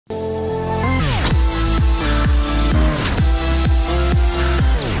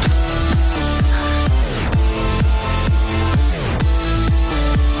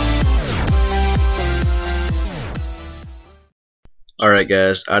Alright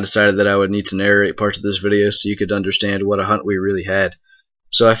guys, I decided that I would need to narrate parts of this video so you could understand what a hunt we really had.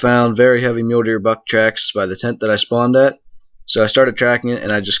 So I found very heavy mule deer buck tracks by the tent that I spawned at. So I started tracking it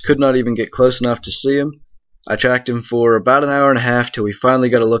and I just could not even get close enough to see him. I tracked him for about an hour and a half till we finally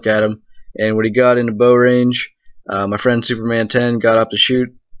got a look at him, and when he got into bow range, my friend Superman 10 got up to shoot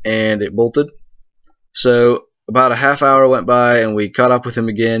and it bolted. So about a half hour went by and we caught up with him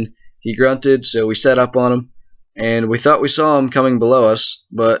again. He grunted, so we set up on him. And we thought we saw him coming below us,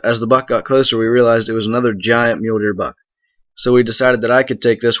 but as the buck got closer we realized it was another giant mule deer buck. So we decided that I could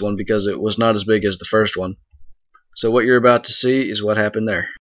take this one because it was not as big as the first one. So what you're about to see is what happened there.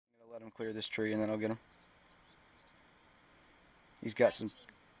 I'm gonna let him clear this tree and then I'll get him. He's got 19, some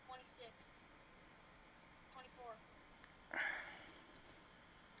 26, 24.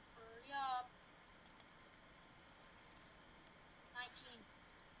 Hurry up. 19.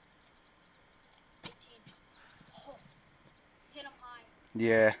 18. Oh, hit him high.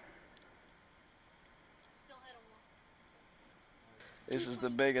 Yeah. Still hit him low. This is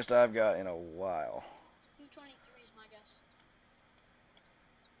the biggest I've got in a while. 223 is my guess.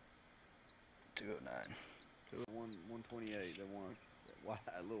 209. 128, that one,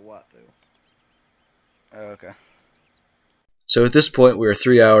 that little white tail. Oh, okay. So at this point we were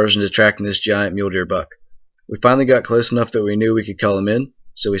 3 hours into tracking this giant mule deer buck. We finally got close enough that we knew we could call him in,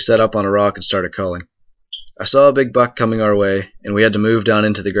 so we set up on a rock and started calling. I saw a big buck coming our way, and we had to move down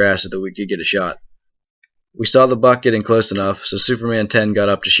into the grass so that we could get a shot. We saw the buck getting close enough, so Superman 10 got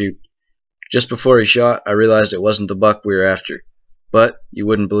up to shoot. Just before he shot, I realized it wasn't the buck we were after, but you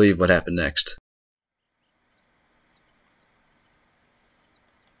wouldn't believe what happened next.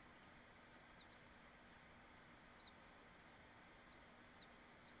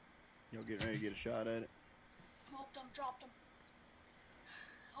 You'll get ready to get a shot at it. Smoked him, dropped him.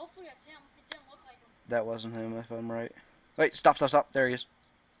 Hopefully that's him. It didn't look like him. That wasn't him, if I'm right. Wait, stop. There he is.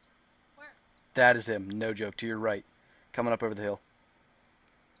 Where? That is him. No joke. To your right. Coming up over the hill.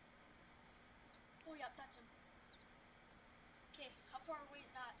 Oh, yeah, that's him. Okay, how far away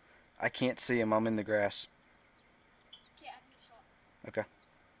is that? I can't see him. I'm in the grass. Okay, I need a shot. Okay.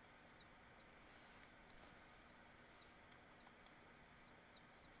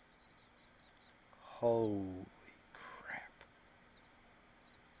 Holy crap.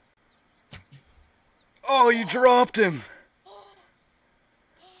 Oh, you dropped him!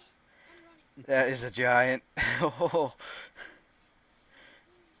 That is a giant. Oh.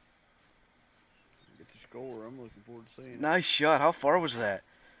 Get the score. I'm looking forward to seeing it. Nice shot. How far was that?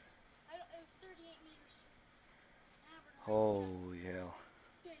 It was 38 meters. Holy hell.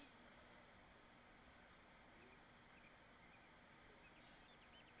 Jesus.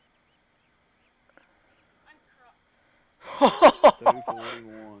 I'm crushed.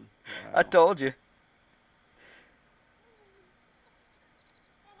 241. Wow. I told you.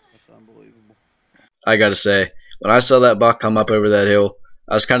 That's unbelievable. I gotta say, when I saw that buck come up over that hill,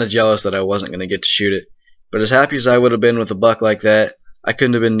 I was kinda jealous that I wasn't gonna get to shoot it. But as happy as I would have been with a buck like that, I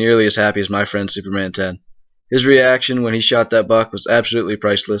couldn't have been nearly as happy as my friend Superman 10. His reaction when he shot that buck was absolutely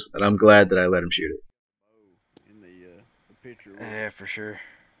priceless, and I'm glad that I let him shoot it. In the picture. Yeah, for sure.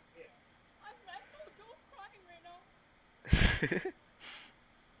 I'm no joke crying right now. That's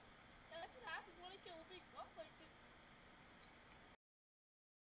what happens when I kill a big buck like this.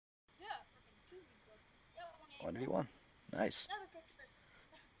 Yeah, freaking 2 big bucks. Yeah, 181. Nice. Another picture.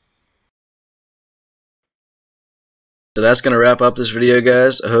 So that's going to wrap up this video,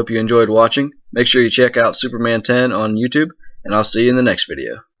 guys. I hope you enjoyed watching. Make sure you check out Superman 10 on YouTube, and I'll see you in the next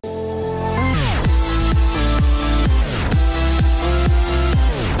video.